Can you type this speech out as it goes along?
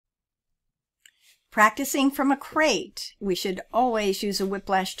Practicing from a crate. We should always use a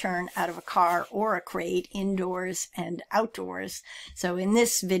whiplash turn out of a car or a crate, indoors and outdoors. So in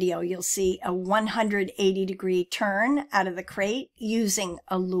this video, you'll see a 180-degree turn out of the crate using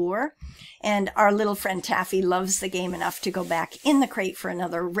a lure. And our little friend Taffy loves the game enough to go back in the crate for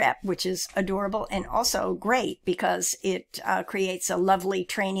another rep, which is adorable and also great because it creates a lovely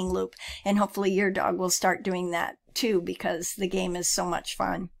training loop. And hopefully your dog will start doing that too because the game is so much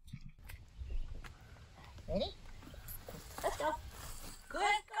fun. Ready? Let's go. Good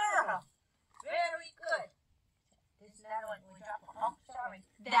girl. Very good. This is another one. We drop a oh, sorry.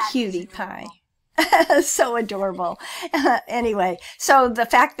 That Cutie pie. So adorable. Anyway, so the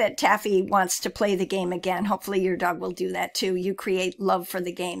fact that Taffy wants to play the game again, hopefully your dog will do that too. You create love for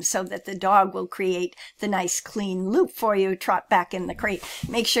the game so that the dog will create the nice clean loop for you, trot back in the crate.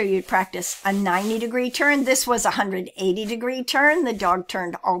 Make sure you practice a 90-degree turn. This was a 180-degree turn. The dog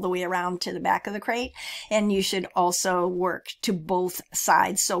turned all the way around to the back of the crate. And you should also work to both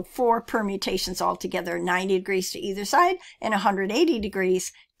sides. So 4 permutations altogether, 90 degrees to either side and 180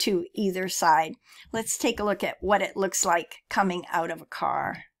 degrees to either side. Let's take a look at what it looks like coming out of a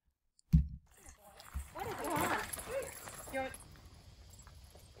car.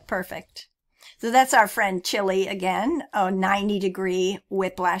 Perfect. So that's our friend Chili again, a 90-degree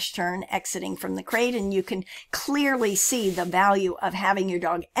whiplash turn exiting from the crate, and you can clearly see the value of having your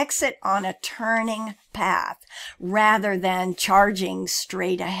dog exit on a turning path rather than charging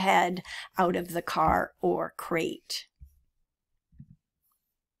straight ahead out of the car or crate.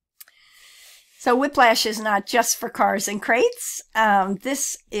 So whiplash is not just for cars and crates.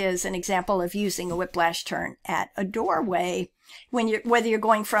 This is an example of using a whiplash turn at a doorway. Whether you're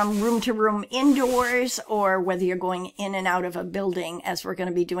going from room to room indoors or whether you're going in and out of a building, as we're going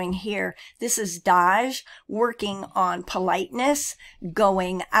to be doing here. This is Daj working on politeness,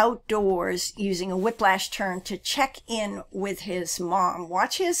 going outdoors, using a whiplash turn to check in with his mom.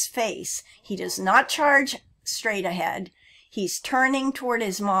 Watch his face. He does not charge straight ahead. He's turning toward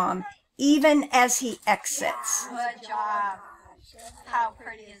his mom even as he exits. Good job. How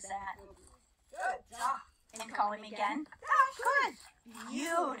pretty is that? Good job. And call him again. Good.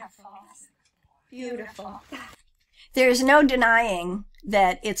 Beautiful. Beautiful. There's no denying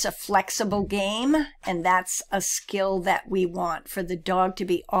that it's a flexible game, and that's a skill that we want for the dog to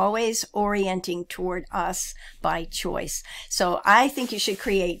be always orienting toward us by choice. So I think you should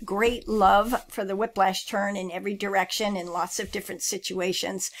create great love for the whiplash turn in every direction in lots of different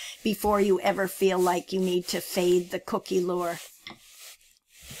situations before you ever feel like you need to fade the cookie lure.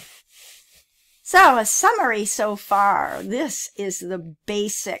 So a summary so far. This is the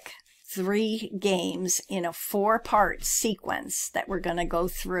basic 3 games in a 4-part sequence that we're going to go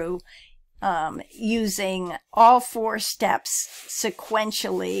through using all 4 steps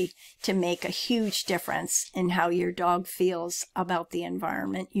sequentially to make a huge difference in how your dog feels about the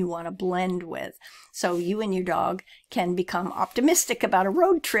environment you want to blend with. So you and your dog can become optimistic about a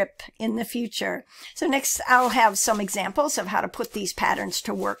road trip in the future. So next I'll have some examples of how to put these patterns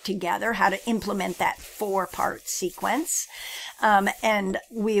to work together, how to implement that 4-part sequence. And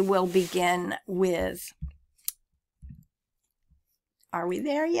we will begin with, are we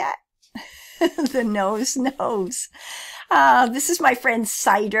there yet? The nose. This is my friend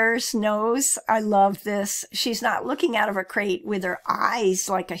Cider's nose. I love this. She's not looking out of a crate with her eyes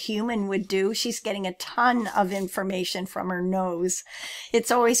like a human would do. She's getting a ton of information from her nose. It's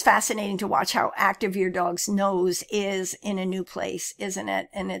always fascinating to watch how active your dog's nose is in a new place, isn't it?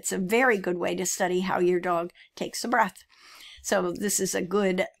 And it's a very good way to study how your dog takes a breath. So this is a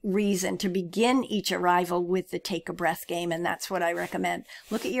good reason to begin each arrival with the take a breath game, and that's what I recommend.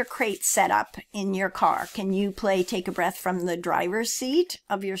 Look at your crate setup in your car. Can you play take a breath from the driver's seat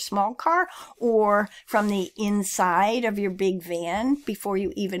of your small car or from the inside of your big van before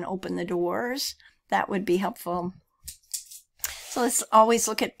you even open the doors? That would be helpful. So let's always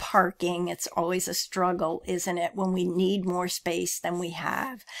look at parking. It's always a struggle, isn't it, when we need more space than we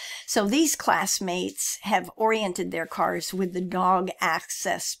have. So these classmates have oriented their cars with the dog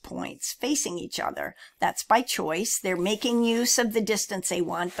access points facing each other. That's by choice. They're making use of the distance they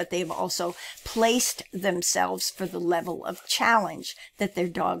want, but they've also placed themselves for the level of challenge that their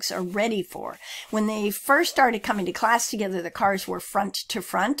dogs are ready for. When they first started coming to class together, the cars were front to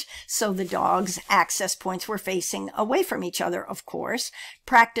front, so the dogs' access points were facing away from each other, of of course.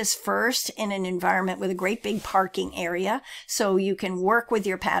 Practice first in an environment with a great big parking area so you can work with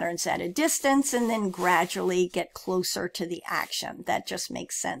your patterns at a distance and then gradually get closer to the action. That just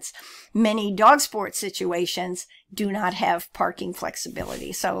makes sense. Many dog sport situations do not have parking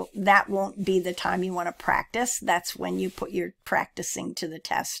flexibility, so that won't be the time you want to practice. That's when you put your practicing to the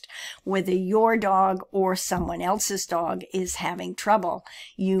test. Whether your dog or someone else's dog is having trouble,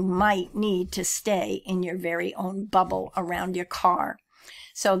 you might need to stay in your very own bubble around your car.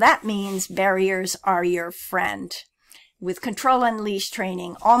 So that means barriers are your friend. With control and leash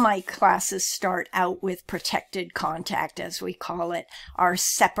training, all my classes start out with protected contact, as we call it. Our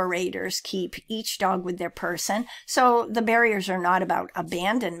separators keep each dog with their person. So the barriers are not about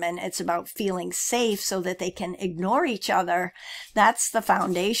abandonment. It's about feeling safe so that they can ignore each other. That's the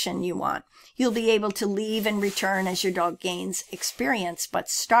foundation you want. You'll be able to leave and return as your dog gains experience, but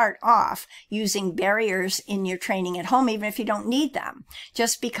start off using barriers in your training at home, even if you don't need them,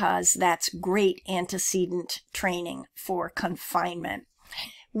 just because that's great antecedent training for confinement.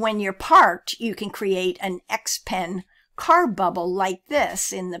 When you're parked, you can create an X-Pen car bubble like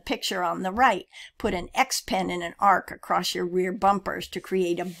this in the picture on the right. Put an X-Pen in an arc across your rear bumpers to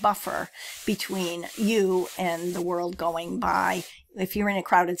create a buffer between you and the world going by. If you're in a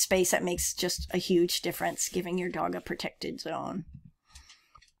crowded space, that makes just a huge difference, giving your dog a protected zone.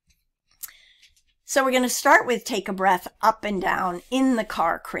 So we're going to start with take a breath up and down in the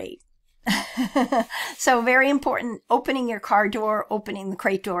car crate. So very important, opening your car door, opening the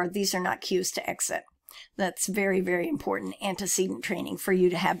crate door. These are not cues to exit. That's very, very important antecedent training for you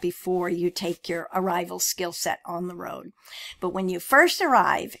to have before you take your arrival skill set on the road. But when you first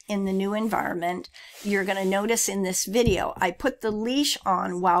arrive in the new environment, you're going to notice in this video, I put the leash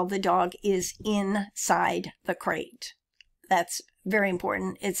on while the dog is inside the crate. That's very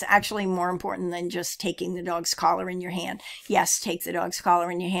important. It's actually more important than just taking the dog's collar in your hand. Yes, take the dog's collar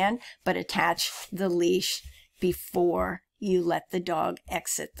in your hand, but attach the leash before you let the dog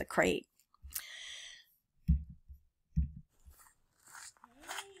exit the crate.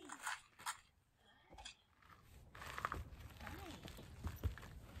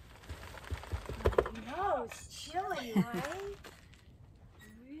 No, it's chilly, right?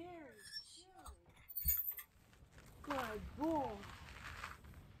 Very chilly. Good boy.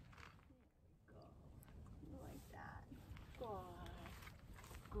 Like that. Good.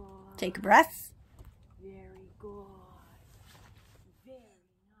 Good. Take a breath. Very good. Very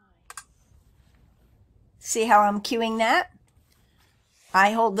nice. See how I'm cueing that?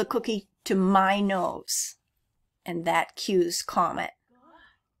 I hold the cookie to my nose, and that cues Comet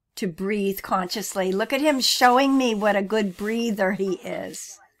to breathe consciously. Look at him showing me what a good breather he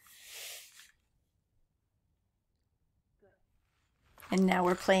is. And now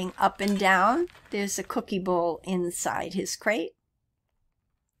we're playing up and down. There's a cookie bowl inside his crate.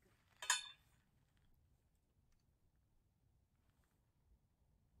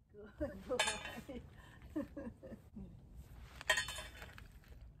 Good boy.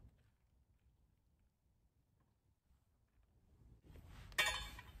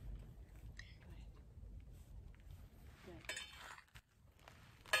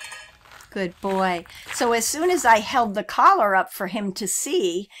 Good boy. So as soon as I held the collar up for him to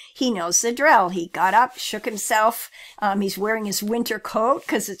see, he knows the drill. He got up, shook himself. He's wearing his winter coat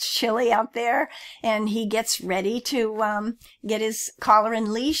because it's chilly out there, and he gets ready to get his collar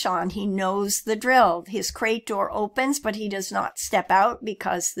and leash on. He knows the drill. His crate door opens, but he does not step out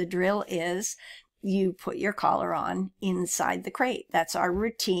because the drill is you put your collar on inside the crate. That's our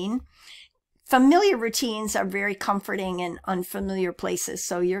routine. Familiar routines are very comforting in unfamiliar places,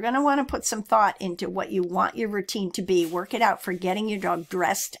 so you're going to want to put some thought into what you want your routine to be. Work it out for getting your dog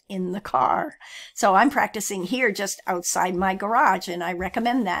dressed in the car. So I'm practicing here just outside my garage, and I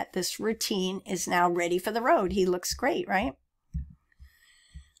recommend that. This routine is now ready for the road. He looks great, right?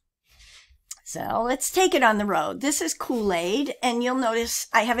 So let's take it on the road. This is Kool-Aid, and you'll notice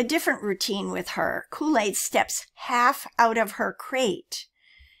I have a different routine with her. Kool-Aid steps half out of her crate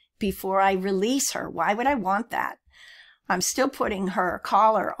before I release her. Why would I want that? I'm still putting her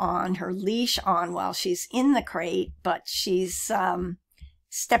collar on, her leash on while she's in the crate, but she's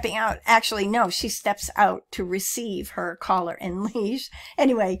stepping out. Actually, no, she steps out to receive her collar and leash.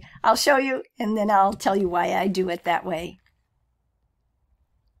 Anyway, I'll show you, and then I'll tell you why I do it that way.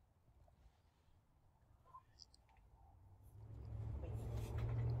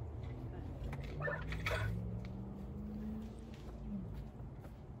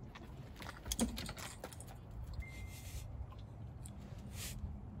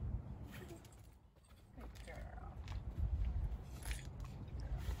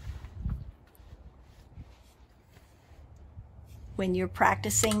 when you're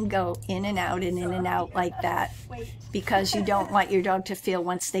practicing, go in and out and in and out like that, because you don't want your dog to feel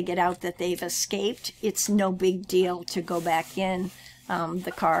once they get out that they've escaped. It's no big deal to go back in.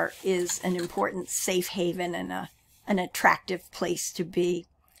 The car is an important safe haven and an attractive place to be.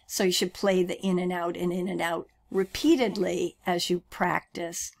 So you should play the in and out repeatedly as you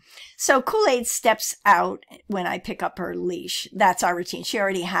practice. So Kool-Aid steps out when I pick up her leash. That's our routine. She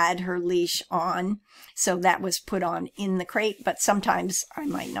already had her leash on, so that was put on in the crate, but sometimes I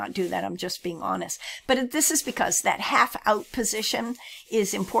might not do that. I'm just being honest. But this is because that half out position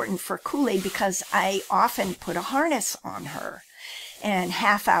is important for Kool-Aid, because I often put a harness on her, and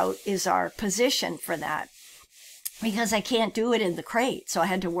half out is our position for that, because I can't do it in the crate, so I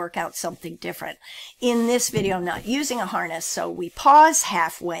had to work out something different. In this video, I'm not using a harness, so we pause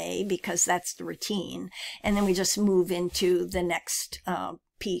halfway because that's the routine, and then we just move into the next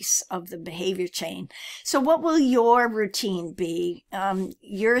piece of the behavior chain. So what will your routine be?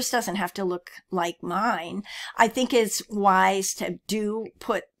 Yours doesn't have to look like mine. I think it's wise to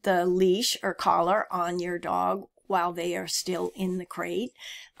put the leash or collar on your dog while they are still in the crate.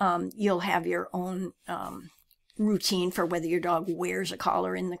 You'll have your own routine for whether your dog wears a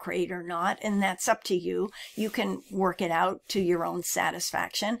collar in the crate or not, and that's up to you. You can work it out to your own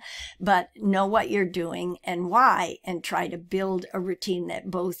satisfaction, but know what you're doing and why, and try to build a routine that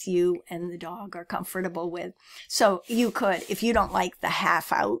both you and the dog are comfortable with. So you could, if you don't like the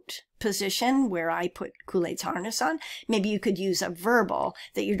half out position where I put Kool-Aid's harness on, maybe you could use a verbal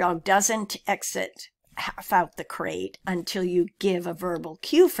that your dog doesn't exit half out the crate until you give a verbal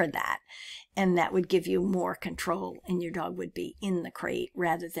cue for that. And that would give you more control, and your dog would be in the crate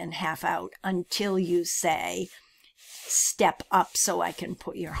rather than half out until you say, step up so I can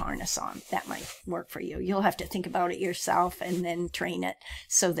put your harness on. That might work for you. You'll have to think about it yourself and then train it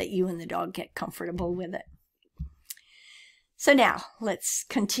so that you and the dog get comfortable with it. So now let's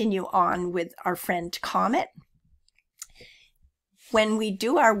continue on with our friend Comet. When we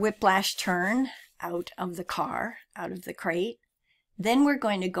do our whiplash turn out of the car, out of the crate, then we're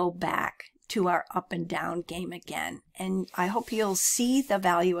going to go back to our up and down game again. And I hope you'll see the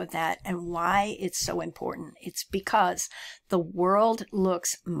value of that and why it's so important. It's because the world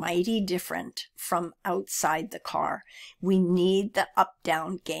looks mighty different from outside the car. We need the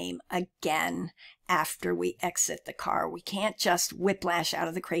up-down game again after we exit the car. We can't just whiplash out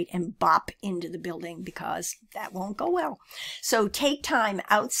of the crate and bop into the building, because that won't go well. So take time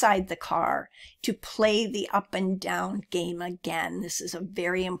outside the car to play the up and down game again. This is a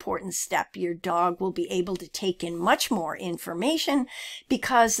very important step. Your dog will be able to take in much more information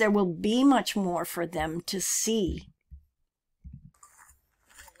because there will be much more for them to see.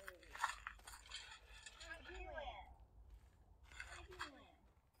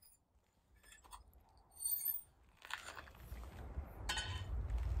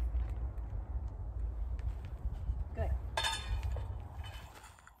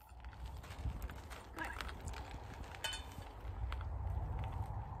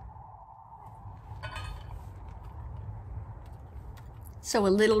 So a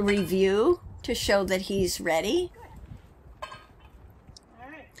little review to show that he's ready.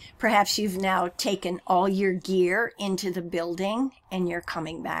 Perhaps you've now taken all your gear into the building and you're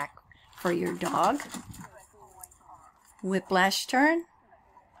coming back for your dog. Whiplash turn.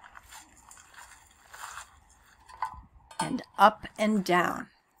 And up and down.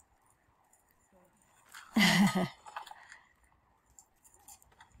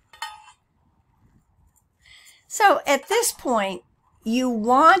 So at this point, you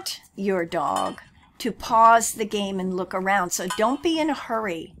want your dog to pause the game and look around, so don't be in a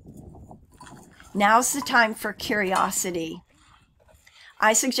hurry. Now's the time for curiosity.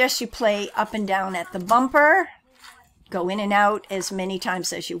 I suggest you play up and down at the bumper. Go in and out as many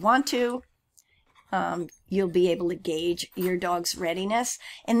times as you want to. You'll be able to gauge your dog's readiness.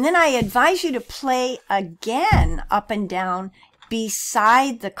 And then I advise you to play again up and down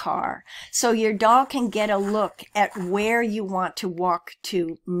beside the car, so your dog can get a look at where you want to walk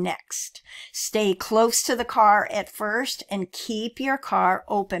to next. Stay close to the car at first and keep your car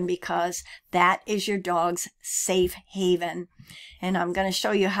open, because that is your dog's safe haven. And I'm going to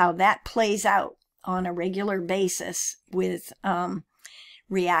show you how that plays out on a regular basis with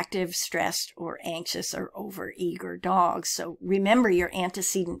reactive, stressed, or anxious, or overeager dogs. So remember your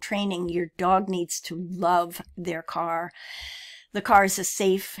antecedent training. Your dog needs to love their car. The car is a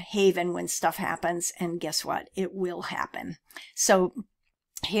safe haven when stuff happens, and guess what? It will happen. So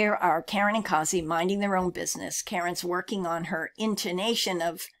here are Karen and Kazi minding their own business. Karen's working on her intonation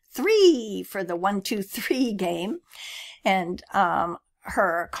of 3 for the 1, 2, 3 game. And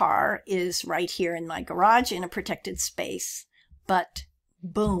her car is right here in my garage in a protected space. but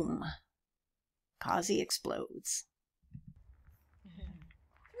boom, Kazi explodes.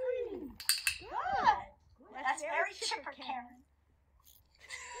 Good. That's very chipper, Karen.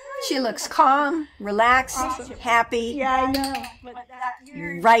 She looks calm, relaxed, happy, Yeah, I know. But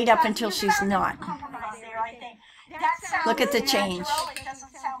that, right up until she's not. compromise there, I think. That sounds Look at the natural. change. It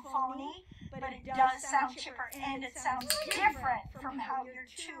doesn't sound phony, but it does sound chipper, and it sounds different from how your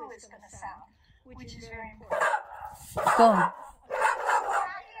chew is going to sound, which is very important. Boom.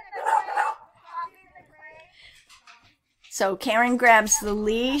 So Karen grabs the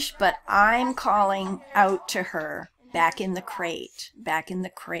leash, but I'm calling out to her, back in the crate, back in the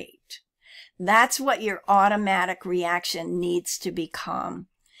crate. That's what your automatic reaction needs to become.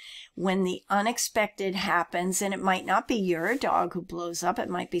 When the unexpected happens, and it might not be your dog who blows up, it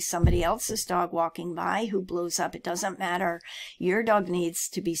might be somebody else's dog walking by who blows up. It doesn't matter. Your dog needs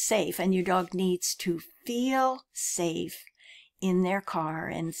to be safe, and your dog needs to feel safe in their car,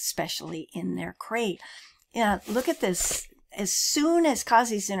 and especially in their crate. Yeah, look at this. As soon as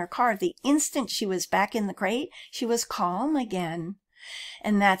Kazi's in her car, the instant she was back in the crate, she was calm again.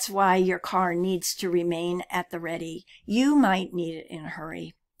 And that's why your car needs to remain at the ready. You might need it in a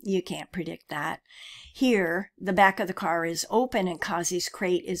hurry. You can't predict that. Here, the back of the car is open and Kazi's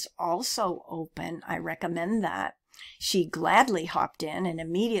crate is also open. I recommend that. She gladly hopped in and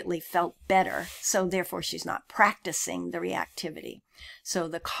immediately felt better, so therefore she's not practicing the reactivity. So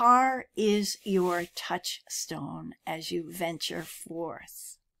the car is your touchstone as you venture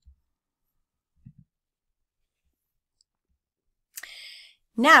forth.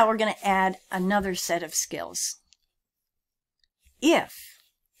 Now we're going to add another set of skills. If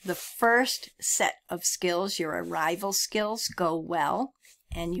the first set of skills, your arrival skills, go well,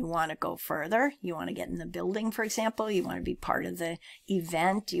 and you want to go further, you want to get in the building, for example, you want to be part of the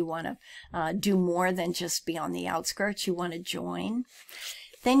event, you want to do more than just be on the outskirts, you want to join,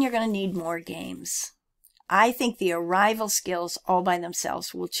 then you're going to need more games. I think the arrival skills all by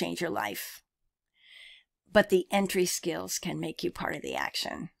themselves will change your life, but the entry skills can make you part of the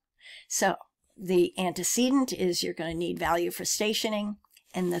action. So the antecedent is you're going to need value for stationing.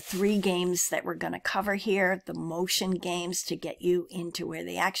 And the 3 games that we're going to cover here, the motion games to get you into where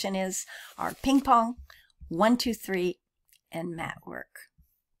the action is, are ping pong, 1, 2, 3, and mat work.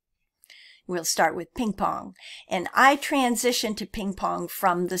 We'll start with ping pong. And I transitioned to ping pong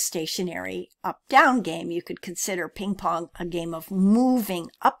from the stationary up-down game. You could consider ping pong a game of moving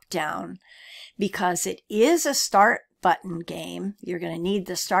up-down because it is a start button game. You're going to need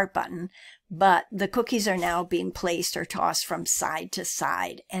the start button, but the cookies are now being placed or tossed from side to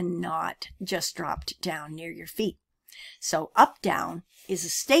side and not just dropped down near your feet. So up-down is a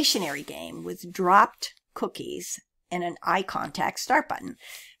stationary game with dropped cookies and an eye contact start button.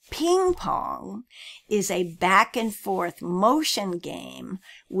 Ping pong is a back and forth motion game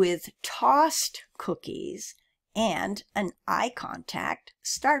with tossed cookies and an eye contact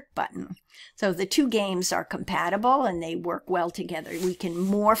start button. So the 2 games are compatible and they work well together. We can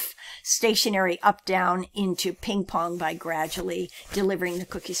morph stationary up-down into ping pong by gradually delivering the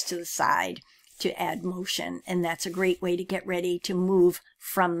cookies to the side to add motion. And that's a great way to get ready to move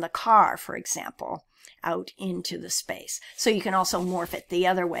from the car, for example, out into the space. So you can also morph it the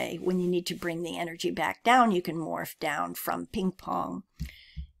other way. When you need to bring the energy back down, you can morph down from ping pong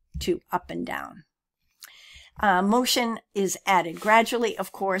to up and down. Motion is added gradually,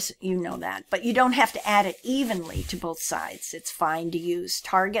 of course, you know that, but you don't have to add it evenly to both sides. It's fine to use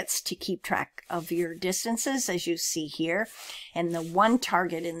targets to keep track of your distances, as you see here. And the one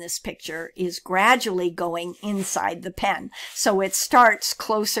target in this picture is gradually going inside the pen. So it starts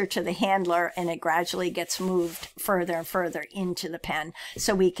closer to the handler and it gradually gets moved further and further into the pen.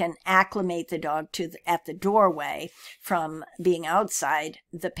 So we can acclimate the dog at the doorway from being outside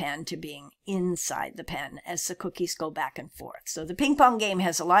the pen to being inside the pen as the cookies go back and forth. So the ping pong game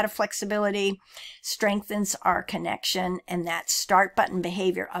has a lot of flexibility, strengthens our connection, and that start button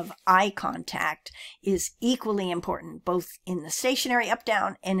behavior of eye contact is equally important, both in the stationary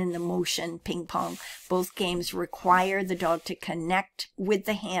up-down and in the motion ping pong. Both games require the dog to connect with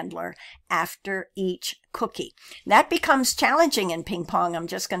the handler after each cookie. That becomes challenging in ping pong, I'm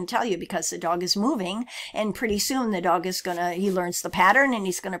just going to tell you, because the dog is moving and pretty soon the dog is he learns the pattern and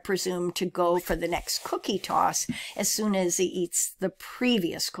he's going to presume to go for the next cookie toss as soon as he eats the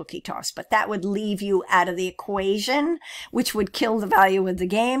previous cookie toss. But that would leave you out of the equation, which would kill the value of the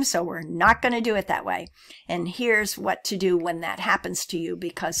game. So we're not going to do it that way. And here's what to do when that happens to you,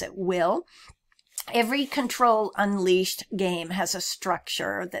 because it will. Every Control Unleashed game has a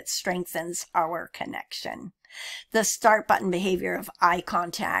structure that strengthens our connection. The start button behavior of eye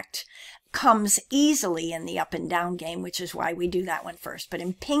contact comes easily in the up and down game, which is why we do that one first. But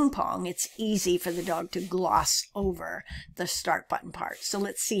in ping pong, it's easy for the dog to gloss over the start button part. So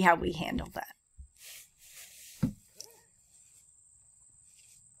let's see how we handle that.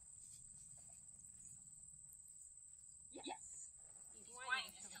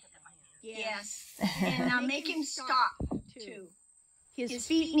 Yes. And make him stop, too. His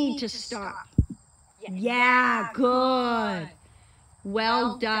feet need to stop. Yeah, good.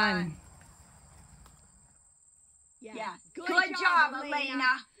 Well done. Yeah. Good job, Elena.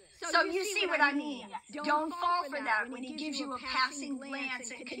 So you see what I mean. Don't fall for that when he gives you a passing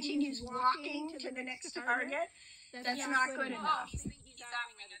glance and continues walking to the next target. That's not good enough.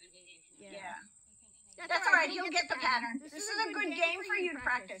 Yeah. That's all right. He'll get the pattern. This is a good game for you to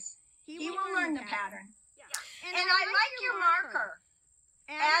practice. He will learn the pattern. And I like your marker,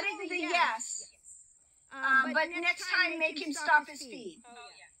 adding the yes. But next time, make him stop his feet.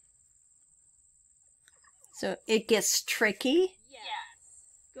 So it gets tricky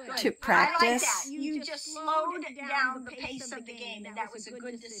to practice. I like that. You just slowed down the pace of the game, and that was a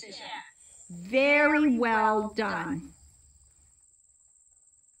good decision. Very well done.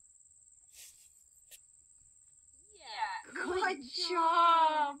 Good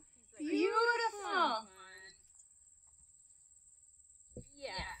job. Beautiful.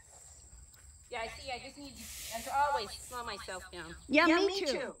 Yeah, I see. I just need to, as always, slow myself down. Yeah, me too.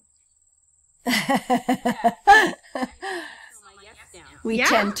 Slow my yes down. We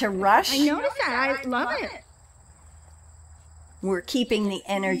tend to rush. I noticed that. I love it. We're keeping the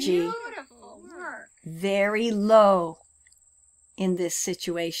energy Beautiful work. very low in this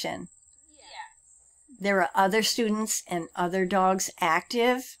situation. There are other students and other dogs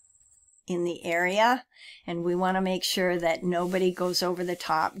active in the area, and we want to make sure that nobody goes over the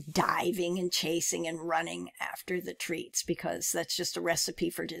top diving and chasing and running after the treats, because that's just a recipe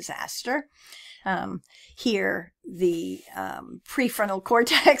for disaster. Here, the prefrontal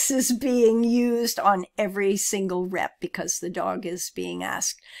cortex is being used on every single rep because the dog is being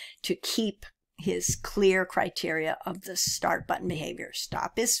asked to keep his clear criteria of the start button behavior.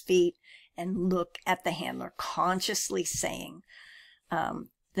 Stop his feet and look at the handler, consciously saying,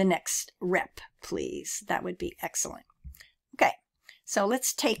 the next rep, please. That would be excellent. Okay, so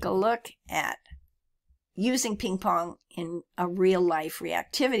let's take a look at using ping pong in a real life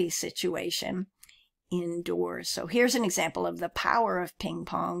reactivity situation indoors. So here's an example of the power of ping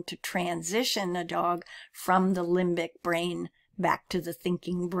pong to transition a dog from the limbic brain back to the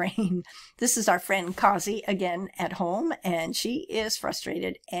thinking brain. This is our friend Kazi again at home, and she is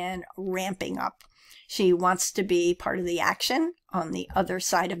frustrated and ramping up. She wants to be part of the action on the other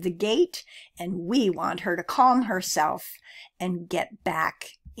side of the gate, and we want her to calm herself and get back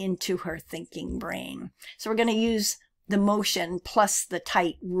into her thinking brain. So we're going to use the motion plus the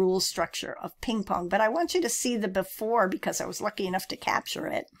tight rule structure of ping pong, but I want you to see the before because I was lucky enough to capture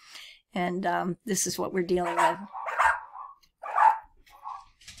it, and this is what we're dealing with.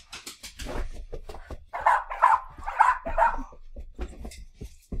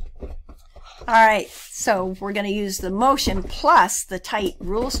 All right, so we're going to use the motion plus the tight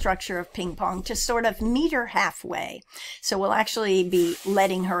rule structure of ping pong to sort of meet her halfway. So we'll actually be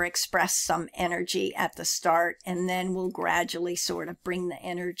letting her express some energy at the start, and then we'll gradually sort of bring the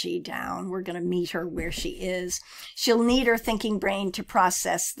energy down. We're going to meet her where she is. She'll need her thinking brain to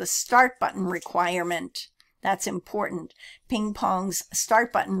process the start button requirement. That's important. Ping pong's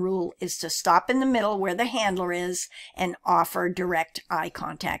start button rule is to stop in the middle where the handler is and offer direct eye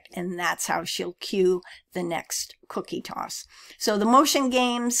contact. And that's how she'll cue the next cookie toss. So the motion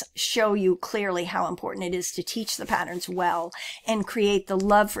games show you clearly how important it is to teach the patterns well and create the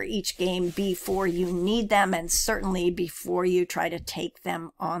love for each game before you need them, and certainly before you try to take them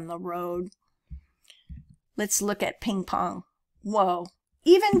on the road. Let's look at ping pong. Whoa.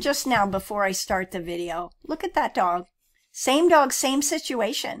 Even just now before I start the video, look at that dog. Same dog, same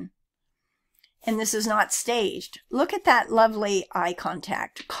situation. And this is not staged. Look at that lovely eye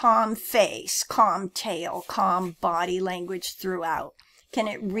contact, calm face, calm tail, calm body language throughout. Can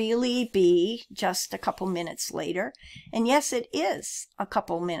it really be just a couple minutes later? And yes, it is a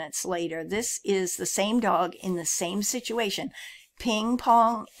couple minutes later. This is the same dog in the same situation. Ping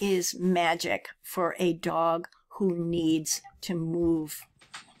pong is magic for a dog who needs to move.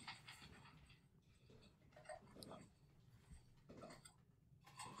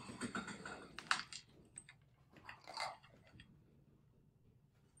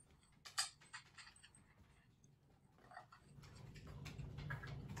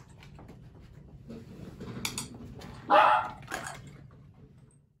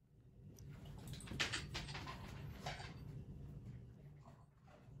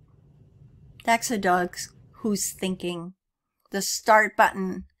 That's a dog who's thinking. The start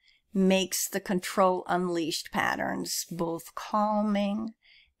button makes the Control Unleashed patterns both calming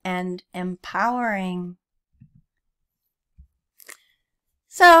and empowering.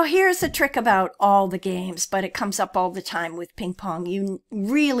 So here's the trick about all the games, but it comes up all the time with ping pong. You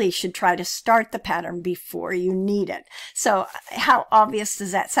really should try to start the pattern before you need it. So how obvious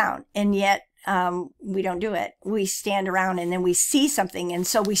does that sound? And yet we don't do it. We stand around and then we see something, and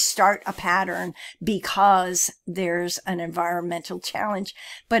so we start a pattern because there's an environmental challenge.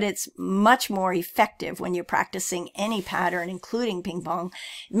 But it's much more effective when you're practicing any pattern, including ping pong,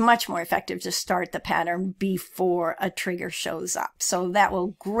 much more effective to start the pattern before a trigger shows up. So that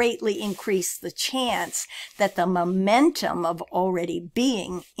will greatly increase the chance that the momentum of already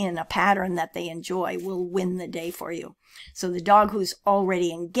being in a pattern that they enjoy will win the day for you. So the dog who's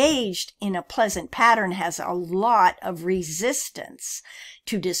already engaged in a pleasant pattern has a lot of resistance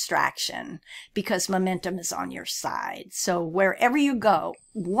to distraction because momentum is on your side. So wherever you go,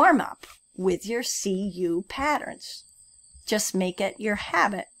 warm up with your CU patterns. Just make it your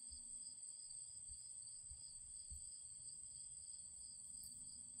habit.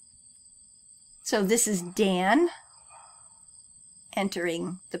 So this is Dan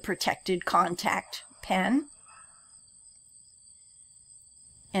entering the protected contact pen.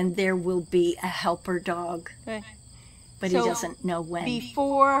 And there will be a helper dog, Okay. but So he doesn't know when.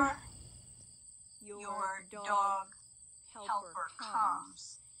 Before Your dog helper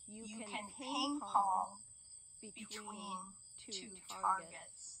comes, you can ping pong between two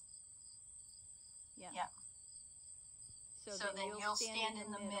targets. Yeah. So then you'll stand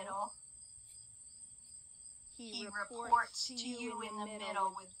in the middle. He reports to you in the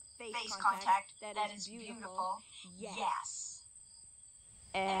middle with face contact. That is beautiful. Yes.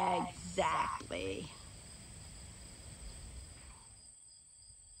 Exactly.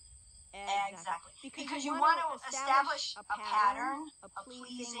 Exactly. Because you want to establish a pattern, a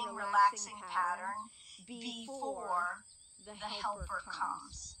pleasing, relaxing pattern, before the helper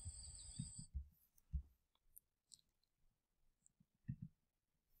comes.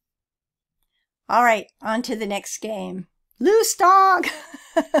 All right, on to the next game. Loose dog!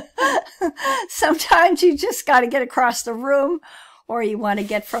 Sometimes you just got to get across the room, or you want to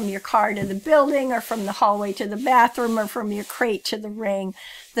get from your car to the building, or from the hallway to the bathroom, or from your crate to the ring.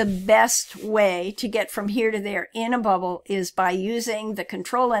 The best way to get from here to there in a bubble is by using the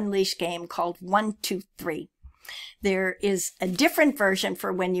Control Unleashed game called 1, 2, 3. There is a different version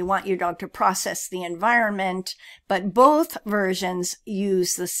for when you want your dog to process the environment, but both versions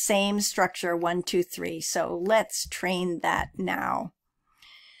use the same structure, 1, 2, 3. So let's train that now.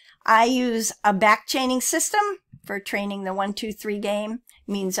 I use a back chaining system for training the 1, 2, 3 game.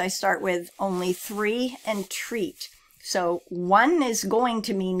 Means I start with only 3 and treat. So 1 is going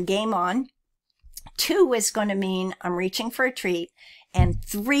to mean game on. 2 is going to mean I'm reaching for a treat. And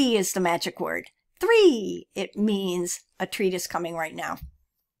 3 is the magic word. 3, it means a treat is coming right now.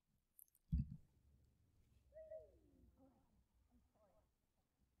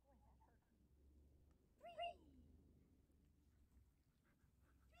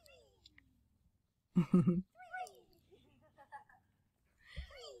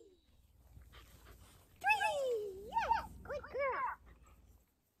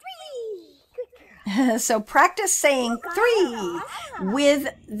 So practice saying 3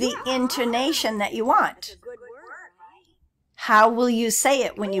 with the intonation that you want. How will you say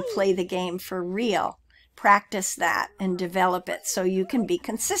it when you play the game for real? Practice that and develop it so you can be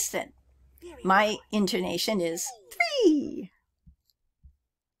consistent. My intonation is 3.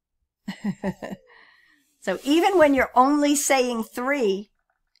 So even when you're only saying 3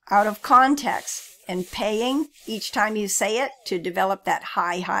 out of context and paying each time you say it to develop that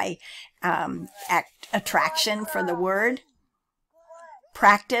high attraction for the word,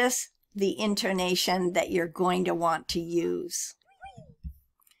 practice the intonation that you're going to want to use.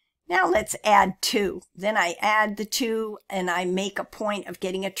 Now let's add 2. Then I add the 2 and I make a point of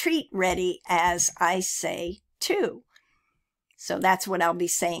getting a treat ready as I say 2. So that's what I'll be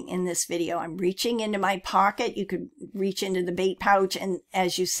saying in this video. I'm reaching into my pocket. You could reach into the bait pouch and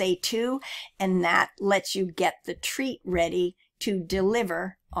as you say 2, and that lets you get the treat ready to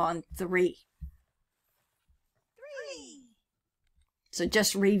deliver on 3. So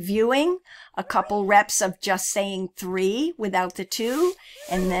just reviewing a couple reps of just saying 3 without the 2,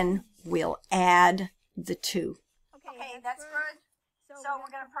 and then we'll add the 2. Okay, that's good. So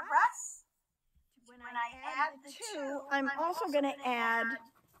we're going to progress. When I add the 2, I'm also going to add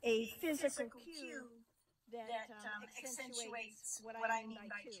a physical cue that accentuates what I mean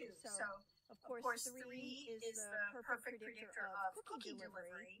by 2. So, of course, 3 is the perfect predictor of cookie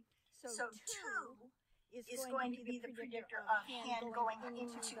delivery. So 2 is going to be the predictor of hand going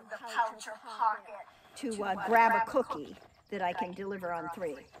into the pouch or pocket to grab a cookie that I can deliver on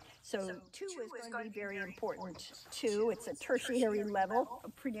 3. So 2 is going to be very important. 2, it's a tertiary level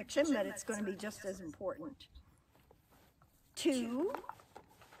of prediction, but it's going to be just as important. 2, 3.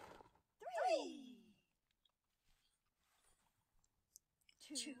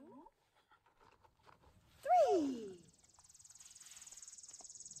 2, 3.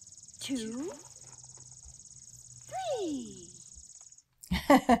 2, 3.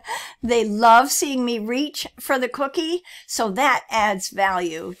 They love seeing me reach for the cookie, so that adds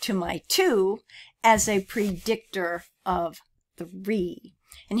value to my 2 as a predictor of 3.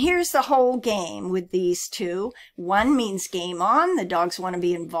 And here's the whole game with these 2. 1 means game on. The dogs want to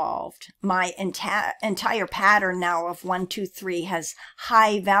be involved. My entire pattern now of 1, 2, 3 has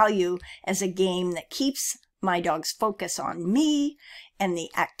high value as a game that keeps my dogs focus on me and the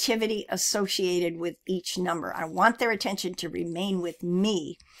activity associated with each number. I want their attention to remain with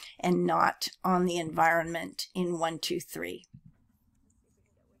me and not on the environment in 1, 2, 3.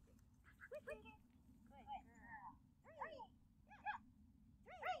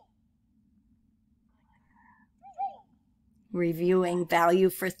 Reviewing value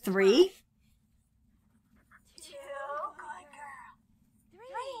for 3. 2, good girl.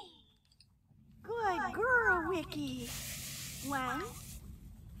 3. Good girl, Ricky. 1,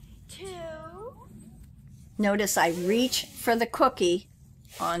 2. Notice I reach for the cookie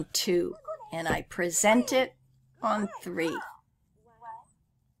on 2 and I present it on 3. 1,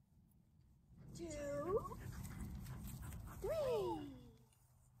 2, 3.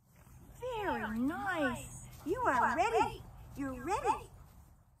 Very nice. You are ready. You're ready.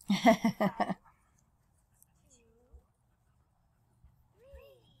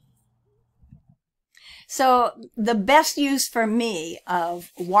 So the best use for me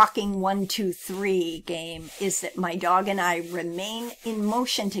of walking 1, 2, 3 game is that my dog and I remain in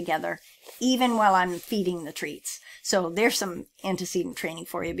motion together even while I'm feeding the treats. So there's some antecedent training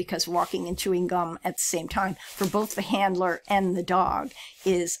for you, because walking and chewing gum at the same time for both the handler and the dog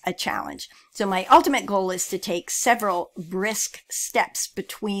is a challenge. So my ultimate goal is to take several brisk steps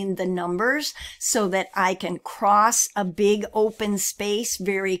between the numbers so that I can cross a big open space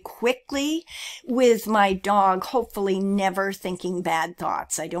very quickly with my dog hopefully never thinking bad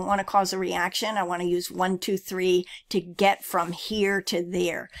thoughts. I don't want to cause a reaction. I want to use 1, 2, 3 to get from here to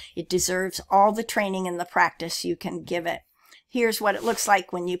there. It deserves all the training and the practice you can give it. Here's what it looks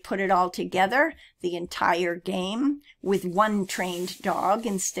like when you put it all together, the entire game with 1 trained dog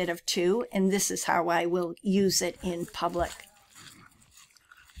instead of 2, and this is how I will use it in public.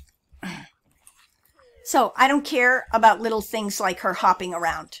 So I don't care about little things like her hopping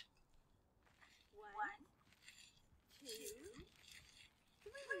around. 1, 2,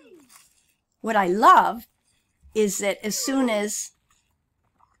 3. What I love is that as soon as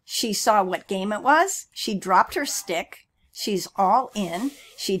she saw what game it was, she dropped her stick. She's all in.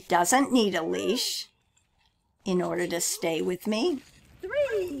 She doesn't need a leash in order to stay with me.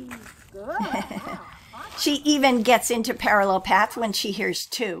 3. Good. She even gets into parallel path when she hears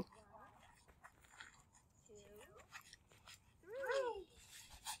 2. 3.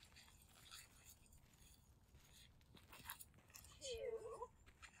 2,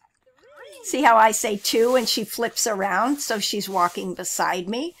 3. See how I say 2 and she flips around so she's walking beside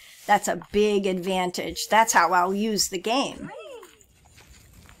me? That's a big advantage. That's how I'll use the game.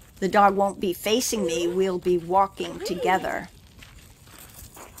 The dog won't be facing me. We'll be walking together.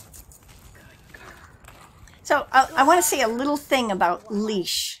 So I want to say a little thing about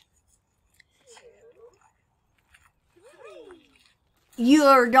leash.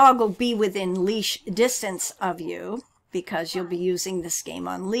 Your dog will be within leash distance of you because you'll be using this game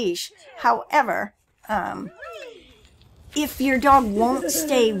on leash. However, if your dog won't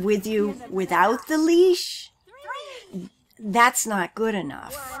stay with you without the leash, that's not good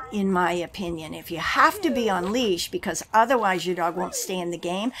enough, in my opinion. If you have to be on leash because otherwise your dog won't stay in the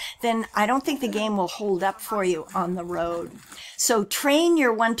game, then I don't think the game will hold up for you on the road. So train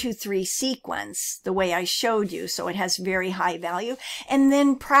your 1, 2, 3 sequence the way I showed you so it has very high value, and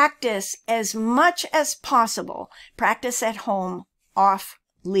then practice as much as possible. Practice at home off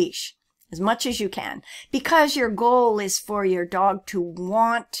leash as much as you can, because your goal is for your dog to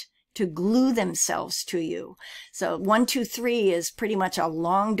want to glue themselves to you. So 1, 2, 3 is pretty much a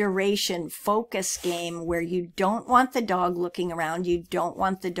long duration focus game where you don't want the dog looking around. You don't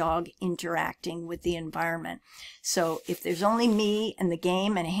want the dog interacting with the environment. So if there's only me and the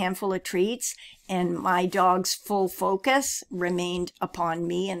game and a handful of treats and my dog's full focus remained upon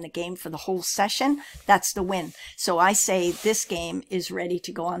me and the game for the whole session, that's the win. So I say this game is ready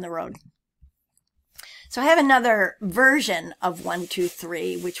to go on the road. So I have another version of 1, 2,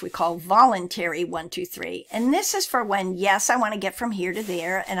 3, which we call voluntary 1, 2, 3. And this is for when, yes, I want to get from here to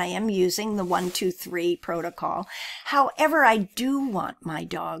there, and I am using the 1, 2, 3 protocol. However, I do want my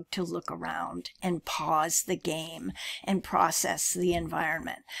dog to look around and pause the game and process the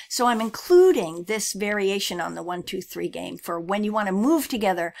environment. So I'm including this variation on the 1, 2, 3 game for when you want to move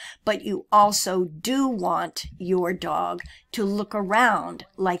together, but you also do want your dog to look around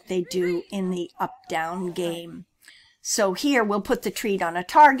like they do in the up-down game. So here we'll put the treat on a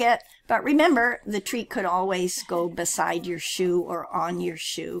target, but remember the treat could always go beside your shoe or on your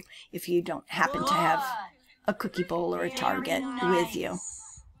shoe if you don't happen to have a cookie bowl or a target with you.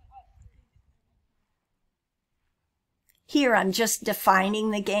 Here I'm just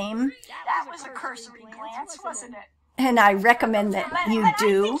defining the game. That was a cursory glance, wasn't it? And I recommend that you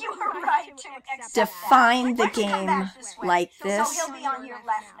do define the game like this. So he'll be on your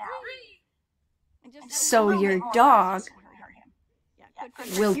left now. So your dog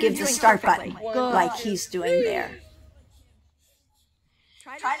will give the start button like he's doing there.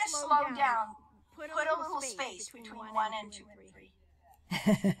 Try to slow down. Put a little space between 1 and 2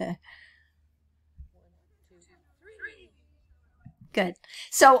 and 3. Good.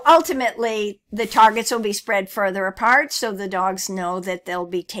 So ultimately, the targets will be spread further apart so the dogs know that they'll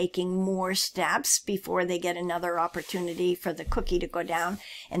be taking more steps before they get another opportunity for the cookie to go down,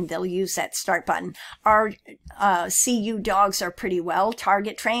 and they'll use that start button. Our CU dogs are pretty well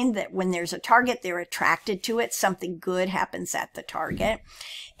target trained, that when there's a target, they're attracted to it. Something good happens at the target.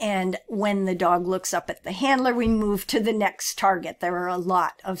 And when the dog looks up at the handler, we move to the next target. There are a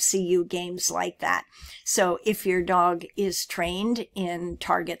lot of CU games like that. So if your dog is trained in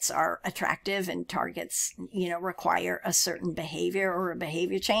targets are attractive and targets, require a certain behavior or a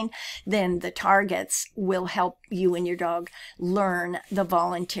behavior chain, then the targets will help you and your dog learn the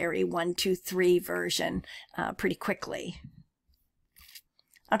voluntary 1, 2, 3 version pretty quickly.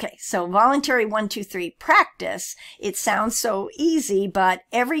 Okay, so voluntary 1, 2, 3 practice. It sounds so easy, but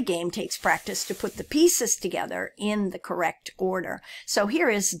every game takes practice to put the pieces together in the correct order. So here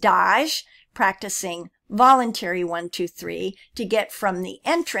is Daj practicing voluntary 1, 2, 3 to get from the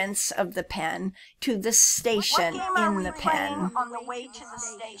entrance of the pen to the station in the pen. On the way to the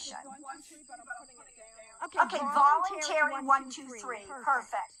station. Okay, voluntary 1, 2, 3.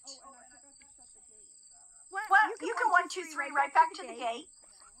 Perfect. Well, you can 1, 2, 3 right back to the gate.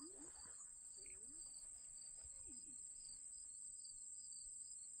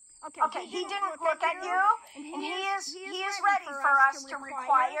 Okay, he didn't look at you, and he is ready for us to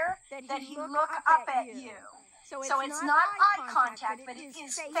require that he look up at you. So it's not eye contact, but it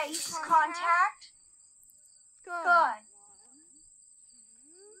is face contact.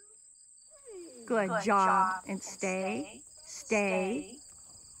 Good job. And stay.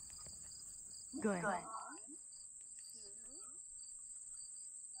 Good.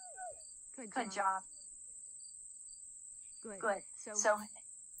 Good job. Good. So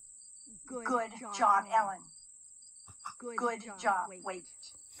good job, Ellen. Good job. Wait.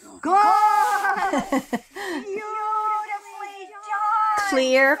 Good! Beautifully done.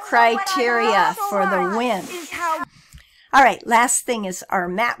 Clear criteria for the win. All right, last thing is our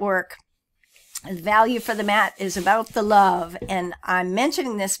mat work. The value for the mat is about the love, and I'm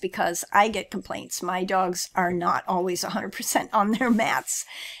mentioning this because I get complaints. My dogs are not always 100% on their mats,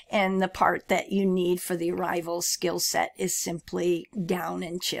 and the part that you need for the arrival skill set is simply down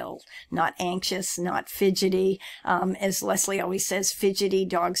and chill, not anxious, not fidgety. As Leslie always says, fidgety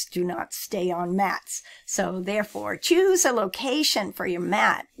dogs do not stay on mats. So therefore, choose a location for your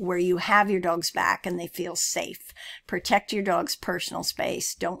mat where you have your dog's back and they feel safe. Protect your dog's personal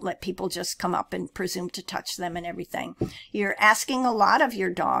space. Don't let people just come up and presume to touch them and everything. You're asking a lot of your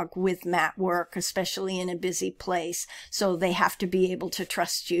dog with mat work, especially in a busy place, so they have to be able to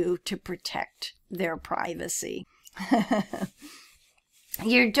trust you to protect their privacy.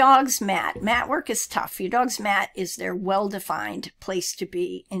 Your dog's mat. Mat work is tough. Your dog's mat is their well-defined place to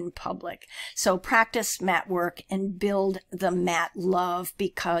be in public. So practice mat work and build the mat love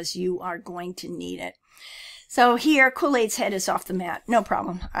because you are going to need it. So here, Kool-Aid's head is off the mat. No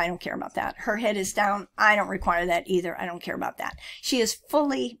problem. I don't care about that. Her head is down. I don't require that either. I don't care about that. She is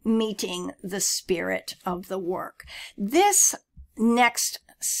fully meeting the spirit of the work. This next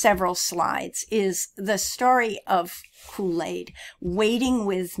several slides is the story of Kool-Aid waiting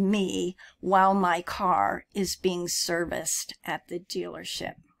with me while my car is being serviced at the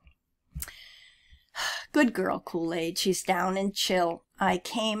dealership. Good girl, Kool-Aid. She's down and chill. I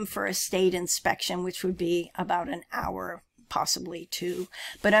came for a state inspection, which would be about an hour, possibly 2.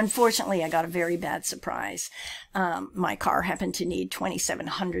 But unfortunately, I got a very bad surprise. My car happened to need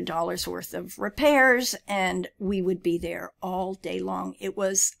 $2,700 worth of repairs, and we would be there all day long. It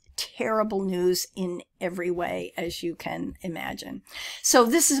was terrible news in every way, as you can imagine. So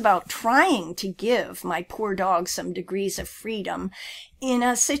this is about trying to give my poor dog some degrees of freedom in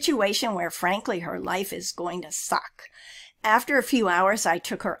a situation where, frankly, her life is going to suck. After a few hours, I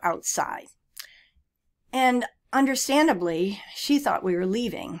took her outside. And understandably, she thought we were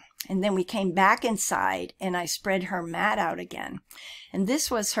leaving. And then we came back inside, and I spread her mat out again. And this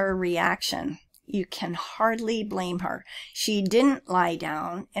was her reaction. You can hardly blame her. She didn't lie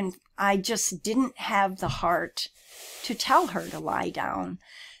down, and I just didn't have the heart to tell her to lie down.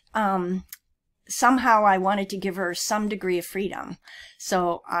 Somehow I wanted to give her some degree of freedom.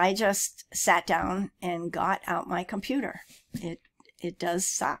 So I just sat down and got out my computer. It does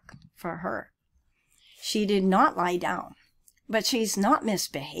suck for her. She did not lie down, but she's not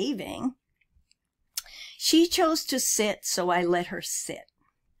misbehaving. She chose to sit, so I let her sit.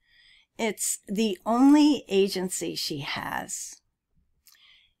 It's the only agency she has.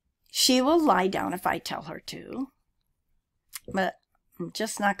 She will lie down if I tell her to, but I'm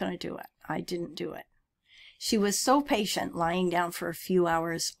just not going to do it. I didn't do it. She was so patient, lying down for a few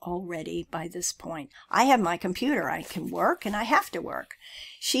hours already by this point. I have my computer. I can work, and I have to work.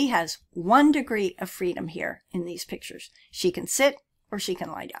 She has 1 degree of freedom here in these pictures. She can sit or she can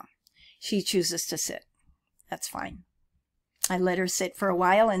lie down. She chooses to sit. That's fine. I let her sit for a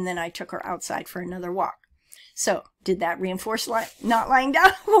while, and then I took her outside for another walk. So, did that reinforce not lying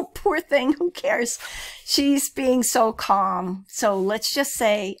down? Oh, poor thing, who cares? She's being so calm. So, let's just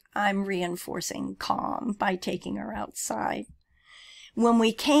say I'm reinforcing calm by taking her outside. When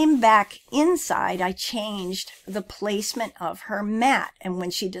we came back inside, I changed the placement of her mat. And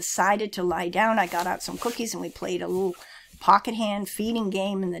when she decided to lie down, I got out some cookies, and we played a little pocket hand feeding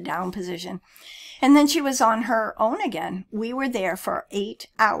game in the down position. And then she was on her own again. We were there for 8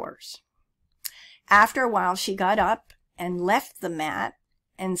 hours. After a while, she got up and left the mat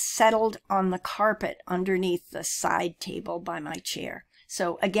and settled on the carpet underneath the side table by my chair.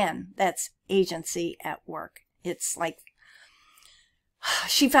 So again, that's agency at work. It's like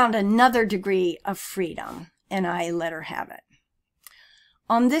she found another degree of freedom, and I let her have it.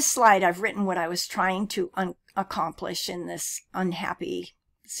 On this slide, I've written what I was trying to accomplish in this unhappy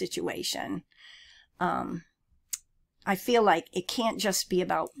situation. I feel like it can't just be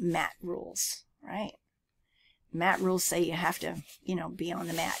about mat rules, right? Mat rules say you have to, be on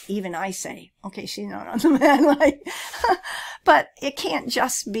the mat. Even I say, okay, she's not on the mat. But it can't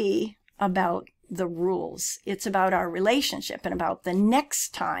just be about the rules. It's about our relationship and about the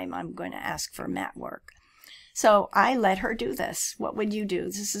next time I'm going to ask for mat work. So I let her do this. What would you do?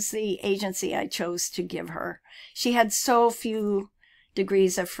 This is the agency I chose to give her. She had so few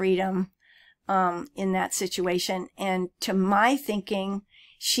degrees of freedom in that situation, and to my thinking,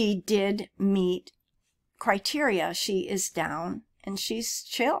 she did meet criteria. She is down and she's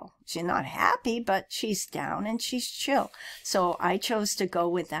chill. She's not happy, but she's down and she's chill. So I chose to go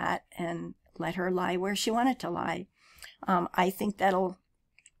with that and let her lie where she wanted to lie. I think that'll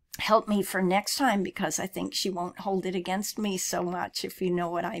help me for next time, because I think she won't hold it against me so much, if you know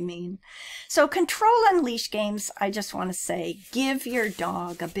what I mean. So control and leash games, I just want to say, give your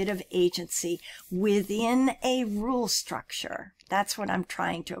dog a bit of agency within a rule structure. That's what I'm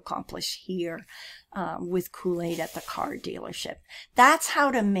trying to accomplish here with Kool-Aid at the car dealership. That's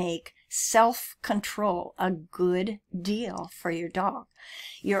how to make self-control a good deal for your dog.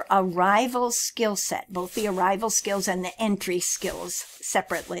 Your arrival skill set, both the arrival skills and the entry skills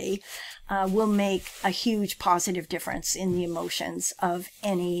separately, will make a huge positive difference in the emotions of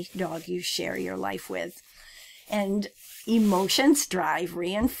any dog you share your life with. And emotions drive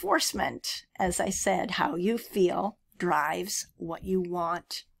reinforcement. As I said, how you feel drives what you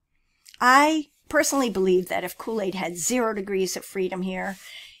want. I personally believe that if Kool-Aid had 0 degrees of freedom here,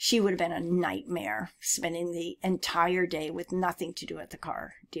 she would have been a nightmare, spending the entire day with nothing to do at the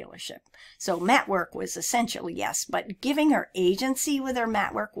car dealership. So mat work was essential, yes, but giving her agency with her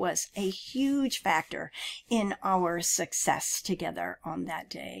mat work was a huge factor in our success together on that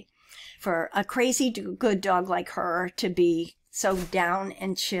day. For a crazy good dog like her to be so down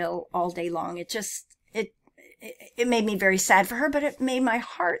and chill all day long, it made me very sad for her, but it made my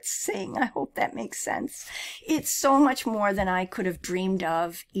heart sing. I hope that makes sense. It's so much more than I could have dreamed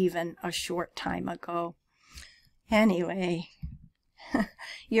of even a short time ago. Anyway,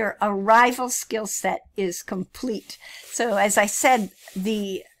 your arrival skill set is complete. So as I said,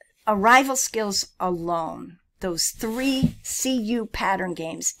 the arrival skills alone, those 3 CU pattern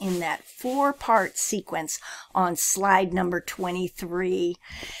games in that 4-part sequence on slide number 23,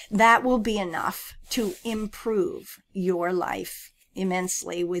 that will be enough to improve your life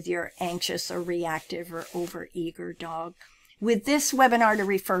immensely with your anxious or reactive or overeager dog. With this webinar to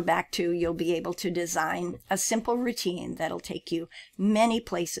refer back to, you'll be able to design a simple routine that'll take you many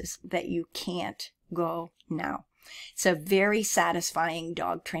places that you can't go now. It's a very satisfying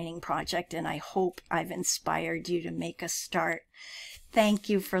dog training project, and I hope I've inspired you to make a start. Thank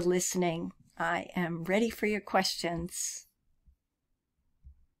you for listening. I am ready for your questions.